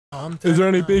Is there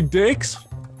any big dicks?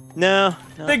 No.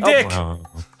 Big dick. Wow.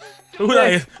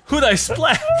 Who'd I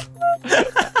splat?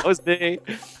 That was me.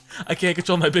 I can't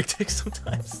control my big dick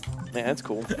sometimes. Man, that's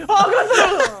cool.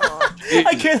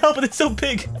 I can't help it. It's so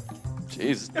big.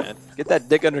 Jesus, man. Get that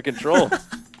dick under control.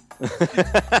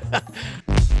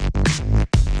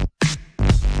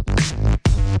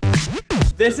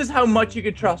 This is how much you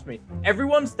can trust me.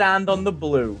 Everyone stand on the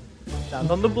blue. Stand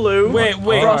on the blue. Wait.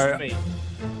 Trust me.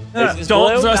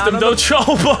 Don't trust him. Don't troll.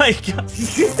 Oh my God.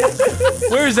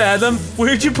 Where's Adam?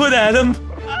 Where'd you put Adam?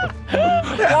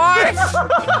 Why?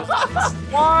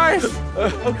 Why?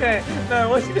 Okay, no, I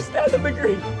want you to stand on the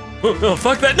green. Oh,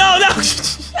 fuck that. No.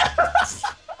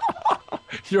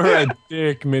 You're a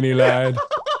dick, mini lad.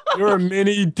 You're a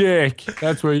mini dick.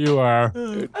 That's what you are.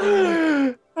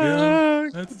 Yeah,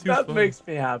 that's too That funny. makes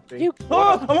me happy.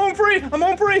 Oh, I'm on free. I'm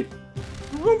on free.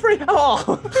 I'm on free.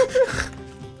 Oh.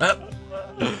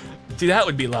 See, that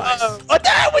would be lies. What the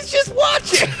hell was just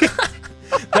watching?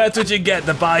 That's what you get,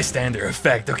 the bystander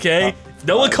effect, okay? If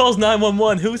no one calls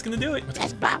 911, who's gonna do it?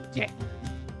 That's about it.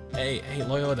 Hey,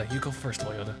 Loyoda, you go first,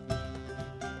 Loyoda.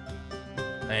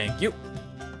 Thank you.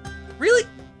 Really?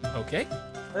 Okay.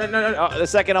 No. Oh, the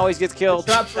second always gets killed.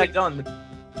 Trap's right done.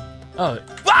 Oh,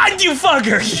 what, you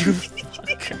fucker! You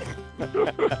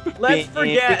Let's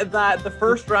forget that the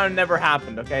first round never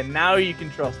happened, okay? Now you can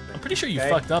trust me. I'm pretty sure you okay?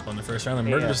 fucked up on the first round and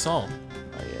murdered us all.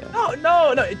 Oh, yeah.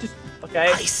 No, it just,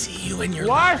 okay? I see you in your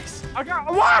What? lies.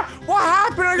 What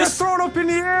happened? I got thrown up in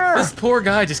the air. This poor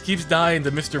guy just keeps dying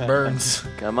to Mr. Burns.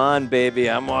 Come on, baby.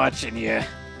 I'm watching you.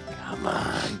 Come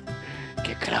on.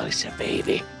 Get closer,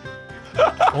 baby.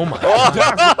 Oh my God.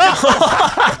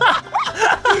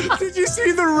 Did you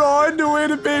see the run? The way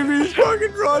the baby's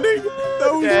fucking running?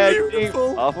 That was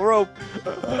beautiful. Off a rope.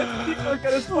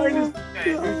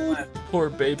 Poor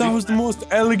baby. That was the most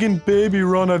elegant baby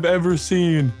run I've ever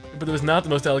seen. But it was not the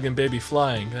most elegant baby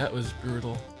flying. That was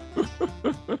brutal.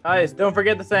 Guys, don't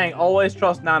forget the saying, always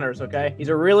trust Nanners, okay? He's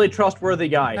a really trustworthy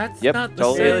guy. That's Yep, not the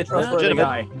totally. same. Really trustworthy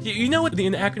guy. You know what the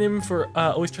acronym for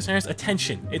always trust Nanners?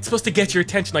 Attention. It's supposed to get your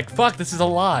attention. Like, fuck, this is a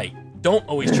lie. Don't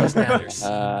always trust Nanners.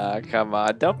 Come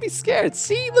on. Don't be scared.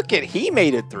 See, look at he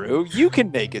made it through. You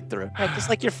can make it through. Right, just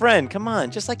like your friend. Come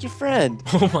on, just like your friend.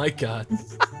 Oh my God.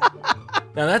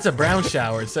 Now that's a brown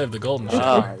shower instead of the golden Oh,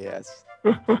 shower. yes.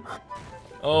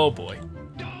 Oh boy.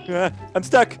 I'm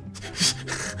stuck.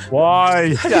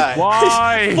 Why? Die.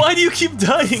 Why? Why do you keep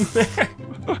dying there?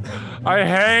 I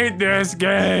hate this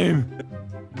game.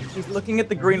 He's looking at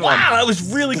the green one. Wow, that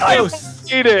was really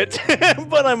close. Eat it.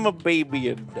 But I'm a baby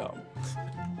and dumb.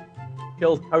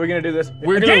 Killed. How are we gonna do this?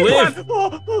 We're A gonna game live.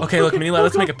 plan! Okay, look, Manila,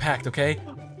 let's make a pact, okay?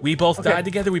 We both die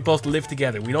together, we both live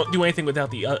together. We don't do anything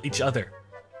without each other.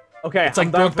 Okay, It's like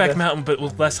I'm down for Brokeback this. Mountain, but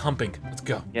with less humping. Let's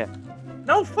go. Yeah.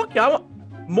 No, fuck yeah, I want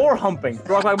more humping.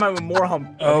 Brokeback Mountain with more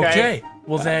humping. Okay.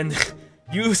 Well then,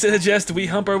 you suggest we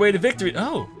hump our way to victory.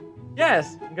 Oh.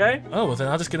 Yes, okay? Oh, well then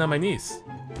I'll just get on my knees.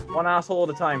 One asshole at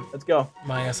a time. Let's go.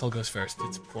 My asshole goes first.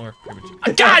 It's more privileged.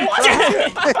 God damn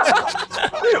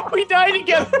it! We died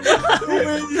together! The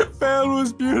way you fell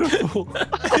was beautiful.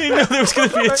 I didn't know there was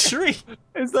gonna be a tree.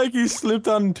 It's like you slipped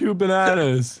on 2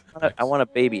 bananas. I want a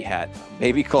baby hat.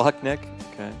 Baby clock neck.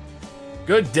 Okay.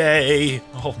 Good day.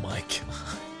 Oh my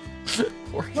God.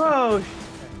 Poor guy. Whoa!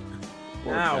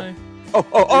 Poor Ow. guy.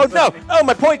 Oh no! Oh,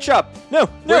 my point shop. No.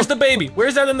 Where's the baby?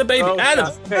 Where's that in the baby? Oh, Adam.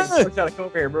 Okay, come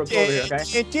over here, bro. Come over here,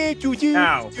 okay?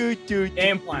 Now.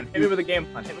 Game plan. Hit me with a game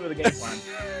plan. Hit me with a game plan.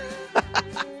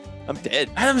 I'm dead.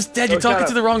 Adam's dead. You're Oh, shut talking up.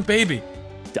 to the wrong baby.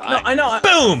 Die. No, I know.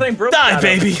 Boom! I'm saying bro, Die, shut up.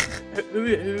 baby.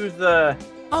 Who's the...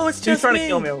 Oh, it's Who's just trying me. to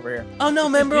kill me over here? Oh no,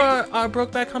 remember our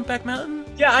Brokeback Humpback Mountain?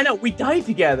 Yeah, I know. We died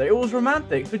together. It was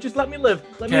romantic. So just let me live.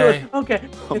 Let me Okay. live. Okay.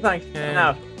 Okay, thanks.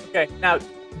 Okay. Now,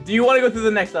 do you want to go through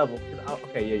the next level?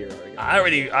 Okay, yeah, you're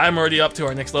already going. I'm already up to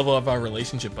our next level of our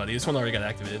relationship, buddy. This one already got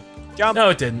activated. Jump. No,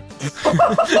 it didn't.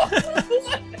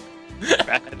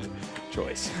 Bad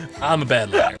choice. I'm a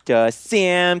bad liar. The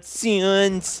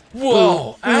SIMPSONS.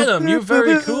 Whoa, Adam, you're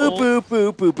very cool. Boop,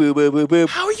 boop, boop, boop, boop, boop, boop.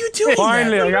 How are you doing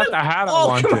Finally, that? I got the hat I Oh,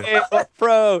 wanted. Hey,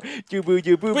 bro. You boo,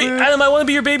 you boo, Wait, boo. Adam, I want to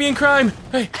be your baby in crime.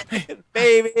 Hey,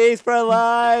 Babies for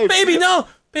life. baby, no.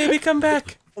 Baby, come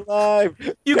back. Alive.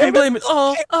 You can blame it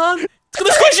all on... It's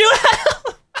gonna squish you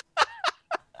out.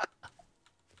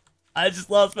 I just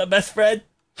lost my best friend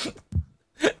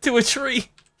to a tree.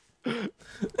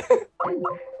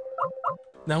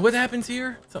 Now what happens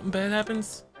here? Something bad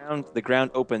happens? The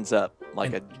ground opens up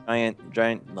like a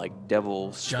giant, like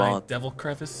devil spawn. Giant devil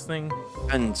crevice thing?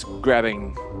 And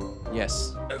grabbing.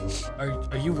 Yes.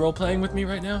 Are you role-playing with me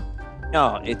right now?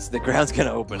 No, it's the ground's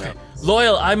gonna open up.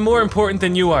 Loyal, I'm more important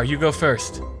than you are. You go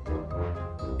first.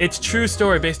 It's true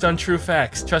story based on true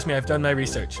facts. Trust me, I've done my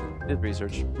research. Did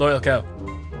research. Loyal cow.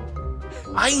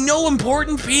 I know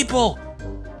important people.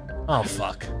 Oh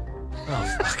fuck.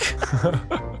 Oh fuck.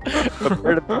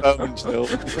 Prepare to bone chill.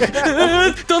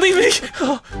 Don't leave me.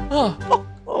 Oh.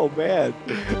 Oh man.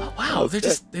 Oh, wow, they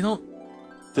don't.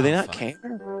 Do they not fuck. care?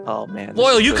 Oh man.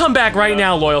 Loyal, you come back right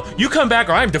now, Loyal. You come back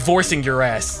or I'm divorcing your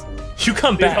ass. You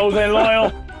come back. Jose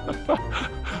Loyal.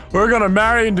 We're gonna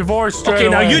marry and divorce straight Okay,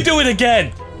 now away. you do it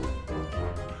again.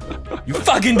 You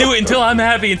fucking do it until I'm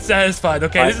happy and satisfied.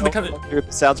 Okay, this is the kind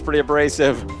of Sounds pretty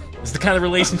abrasive.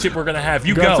 relationship we're gonna have.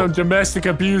 You got go. some domestic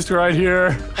abuse right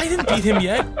here. I didn't beat him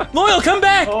yet. Loyal, come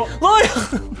back. Oh.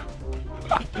 Loyal.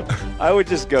 I would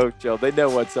just go, Joe. They know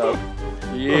what's up.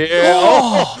 Yeah.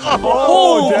 Oh,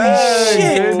 Oh, holy dang,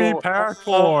 shit. baby,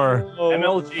 parkour.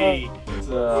 MLG.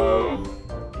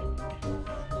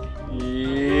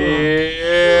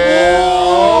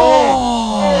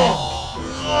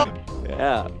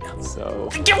 Yeah. So.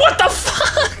 What the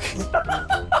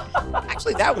fuck?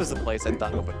 Actually, that was the place I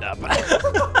thought opened up.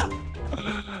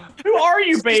 Who are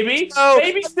you, baby? No.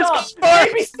 Baby, stop!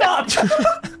 Baby, stop!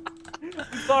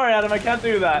 Sorry, Adam, I can't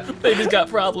do that. Baby's got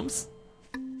problems.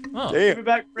 Oh, Give me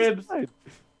back ribs. I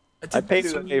paid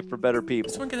to pay for better people.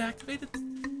 This one get activated?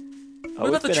 Oh, What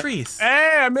about it's the been- trees?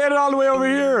 Hey, I made it all the way over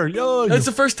here. Yo. That's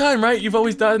the first time, right? You've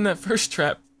always died in that first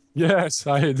trap. Yes,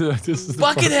 this is the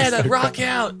Buckethead, first rock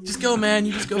out. Just go, man.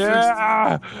 You just go first.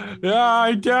 Yeah,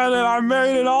 I get it. I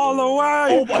made it all the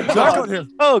way. Oh my Back God. on here.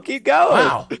 Oh, keep going.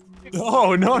 Wow.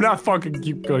 Oh no, not fucking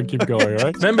keep going,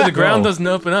 right? Remember, the ground No. doesn't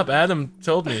open up. Adam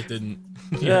told me it didn't.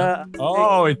 Yeah.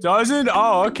 Oh, it doesn't?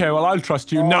 Oh, okay. Well, I'll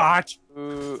trust you not. All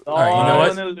right, you know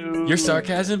what? gonna lose. Your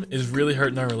sarcasm is really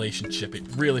hurting our relationship. It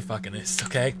really fucking is,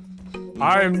 okay?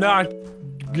 I am not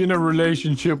in a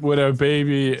relationship with a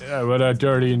baby with a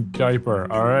dirty diaper.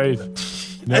 All right.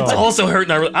 No. It's also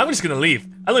hurting our. I'm just gonna leave.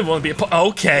 I don't even want to be a part.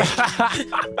 Okay.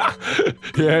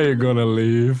 Yeah, you're gonna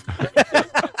leave.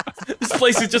 This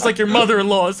place is just like your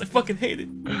mother-in-law's. I fucking hate it.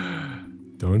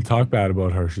 Don't talk bad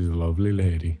about her. She's a lovely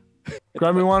lady.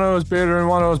 Grab me one of those beer in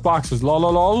one of those boxes. Lol,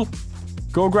 lol, lol.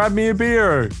 Go grab me a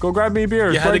beer. Go grab me a beer.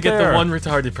 You It's had to right get there. the one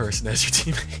retarded person as your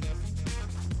teammate.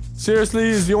 Seriously,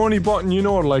 is the only button you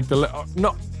know, like the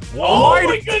no. Oh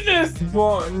my goodness!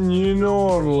 Button you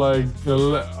know, like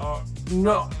the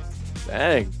no.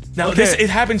 Dang. Now Okay. it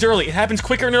happens early. It happens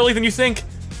quicker and early than you think.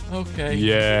 Okay.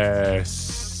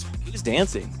 Yes. Who's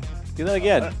dancing? Do that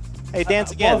again. Hey,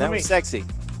 dance again. That was sexy.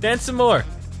 Dance some more.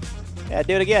 Yeah,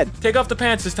 do it again. Take off the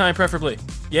pants this time, preferably.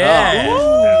 Yeah. Look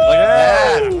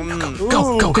at that. Mm.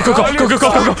 Go, go, go, go, go, go, go, go,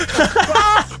 go, go.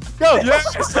 Go.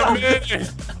 Yes, I made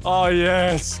it. Oh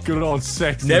yes, good old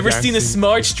sexy. Never seen a dancing.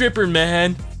 smart stripper,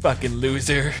 man. Fucking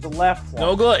loser. The left one.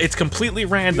 Nogla, it's completely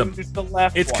random. Use the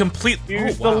left It's one. complete.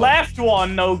 Use Oh, wow. the left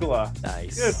one, Nogla.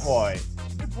 Nice. Good boy.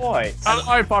 Good boy.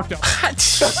 I fucked up.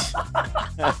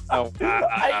 Oh,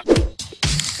 I